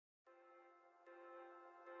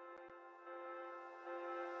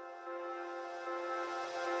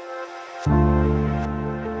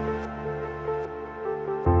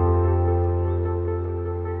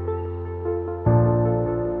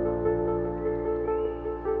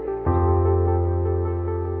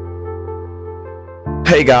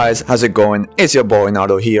Hey guys, how's it going? It's your boy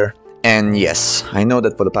Nardo here. And yes, I know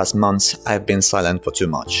that for the past months I've been silent for too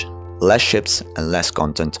much. Less ships and less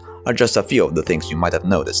content are just a few of the things you might have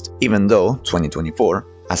noticed, even though 2024,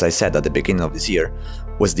 as I said at the beginning of this year,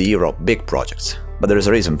 was the year of big projects. But there is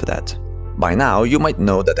a reason for that. By now you might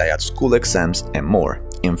know that I had school exams and more.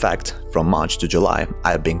 In fact, from March to July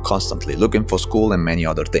I have been constantly looking for school and many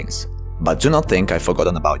other things. But do not think I've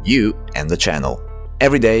forgotten about you and the channel.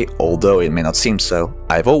 Every day, although it may not seem so,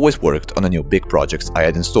 I've always worked on the new big projects I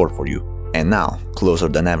had in store for you. And now, closer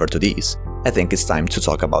than ever to these, I think it's time to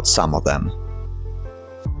talk about some of them.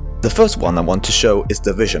 The first one I want to show is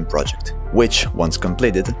the Vision project, which, once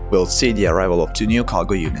completed, will see the arrival of 2 new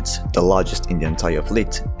cargo units, the largest in the entire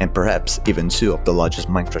fleet, and perhaps even 2 of the largest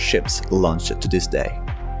Minecraft ships launched to this day.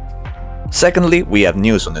 Secondly, we have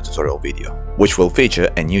news on the tutorial video, which will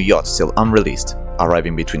feature a new yacht still unreleased,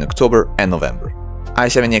 arriving between October and November.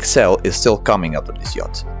 I-70XL is still coming out of this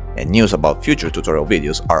yacht, and news about future tutorial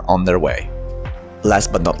videos are on their way.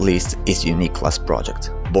 Last but not least is the Unique class project,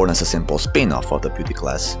 born as a simple spin-off of the Beauty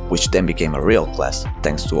class, which then became a real class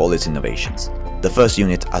thanks to all its innovations. The first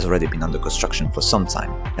unit has already been under construction for some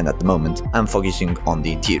time, and at the moment I'm focusing on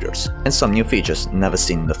the interiors and some new features never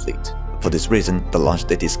seen in the fleet. For this reason, the launch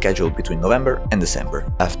date is scheduled between November and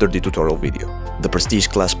December, after the tutorial video. The Prestige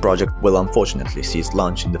class project will unfortunately see its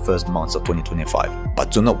launch in the first months of 2025,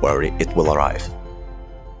 but do not worry, it will arrive.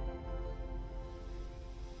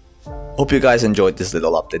 Hope you guys enjoyed this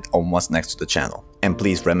little update on what's next to the channel, and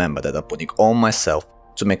please remember that I'm putting all myself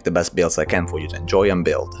to make the best builds I can for you to enjoy and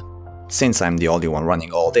build. Since I'm the only one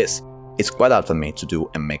running all this, it's quite hard for me to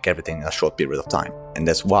do and make everything in a short period of time, and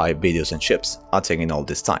that's why videos and ships are taking all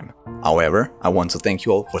this time. However, I want to thank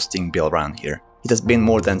you all for staying around here. It has been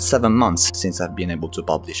more than 7 months since I've been able to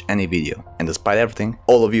publish any video, and despite everything,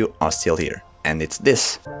 all of you are still here. And it's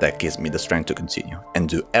this that gives me the strength to continue and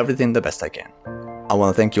do everything the best I can. I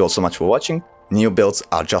want to thank you all so much for watching. New builds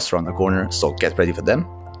are just around the corner, so get ready for them.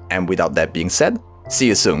 And without that being said, see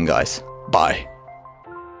you soon guys. Bye.